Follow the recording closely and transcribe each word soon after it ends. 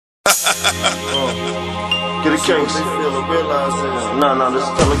Get a case. Nah, just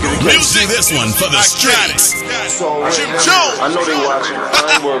tell her get a case. Music, this one for the streets. I know they watching.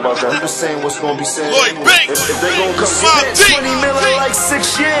 I ain't worried about that. I'm just saying what's gonna be said. Lloyd Banks. If they gon' come Mob get 20 million in like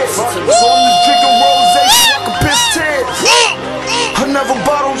 6 years, so I'm just drinking rosé so I can piss tears. Another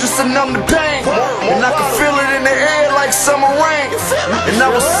bottle just to numb the pain, and I can feel it in the air like summer rain. And I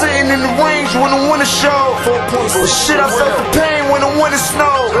was sitting in the range when the winter showed, but shit, I felt the pain when the winter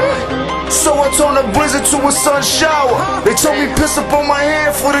snowed. So I turned a blizzard to a sun shower. They told me piss up on my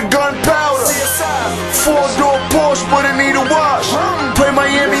hand for the gunpowder. 4-door Porsche, but it need a wash. Play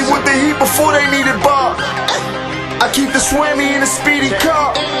Miami with the heat before they needed Bob. I keep the Swammy in a speedy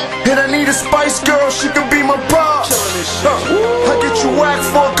car, and I need a Spice Girl, she can be my pop. I get you whacked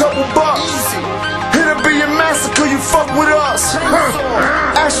for a couple bucks. It'll be a massacre, you fuck with us.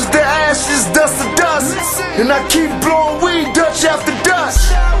 Ashes to ashes, dust to dust, and I keep blowing weed, Dutch after Dutch.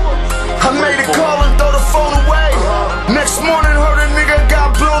 I made a call and throw the phone away. Next morning heard a nigga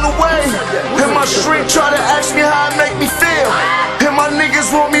got blown away. And my shrink try to ask me how it make me feel. And my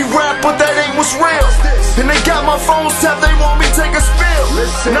niggas want me rap, but that ain't what's real. And they got my phone tapped, they want me take a spill.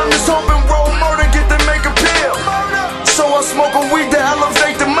 And I'm just hoping roll murder get to make a pill. So I smoke a weed to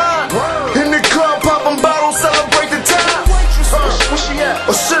elevate the mind. In the club popping bottles, celebrate the time.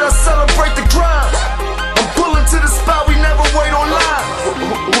 Or should I celebrate the crime? I'm pulling to the spot, we never wait online.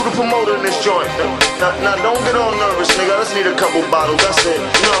 Who the promoter in this joint? Now don't get all nervous, nigga. I just need a couple bottles, that's it.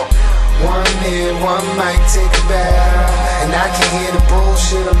 One hit, one mic, take a bow, and I can hear the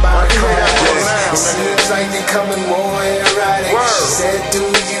bullshit about the crowds. It seems like they're coming more erotic. She said, do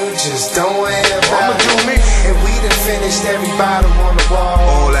you just don't worry about it. And we done finished every bottle on the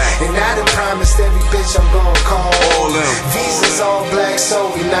wall, and I done promised every bitch I'm gonna call. Visas all black,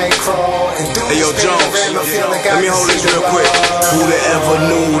 so we night crawl. And do this panorama, feel like let me hold this real quick. Who'da ever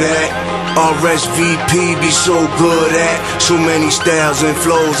knew that RSVP be so good at so many styles and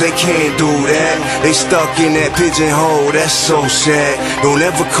flows, they can't do that. They stuck in that pigeonhole, that's so sad. Don't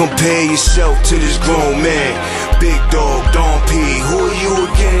ever compare yourself to this grown man. Big dog, Don P, who are you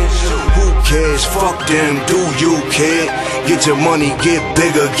again? Who cares? Fuck them, do you care? Get your money, get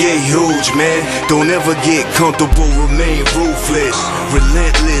bigger, get huge, man. Don't ever get comfortable, remain ruthless.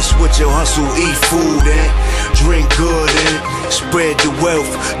 Relentless with your hustle, eat food and drink good and spread the wealth.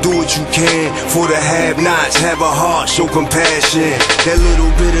 Do what you can for the have-nots. Have a heart, show compassion. That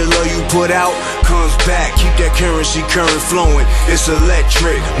little bit of love you put out comes back. Keep that currency current flowing. It's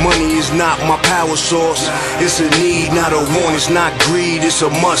electric. Money is not my power source. It's a need, not a want. It's not greed. It's a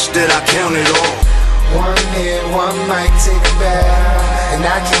must that I count it all. One hit, one mic, take a bow, and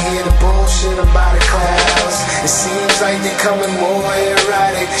I can hear the bullshit about the clouds. It seems like they're coming more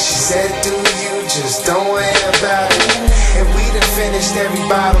erotic. She said, do you just don't worry about it. And we done finished every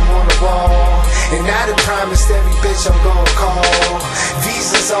bottle on the wall, and I done promised every bitch I'm gonna call.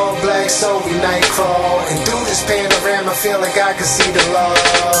 Visas all black, so we night crawl. And through this panorama, feel like I can see the love.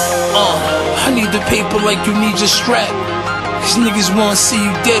 I need the paper like you need your strap. These niggas wanna see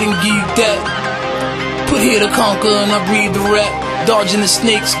you dead and give you that. Put here to conquer and I breathe the rap. Dodging the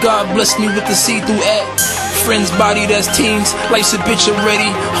snakes, God bless me with the see-through act. Friends body that's teens, life's a bitch already.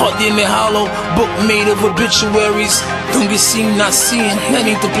 Heart in the hollow, book made of obituaries. Don't get seen, not seeing, that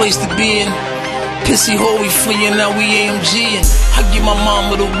ain't the place to be in. Pissy hole, we fleeing, now we AMGing. I give my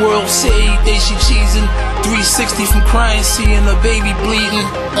mama the world, say every day she cheesing. 360 from crying, seeing her baby bleeding.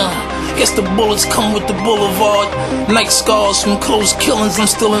 Guess the bullets come with the boulevard. Night scars from close killings, I'm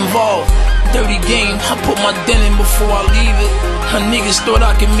still involved. Dirty game, I put my dent in before I leave it. My niggas thought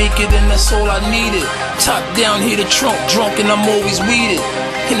I could make it, and that's all I needed. Top down, hit the trunk, drunk, and I'm always weeded.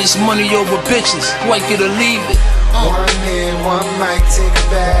 And it's money over bitches, like it or leave it. One hit, one mic, take a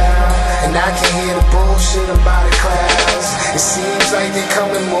bow, and I can hear the bullshit about the clouds. It seems like they're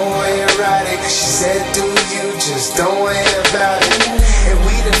coming more erotic. She said, do you just don't worry about it. And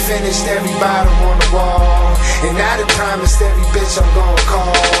we done finished every bottle on the wall, and I done promised every bitch I'm gonna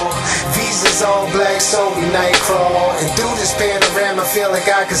call. Visas all black, so we night crawl. And through this panorama, feel like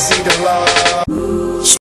I can see the love.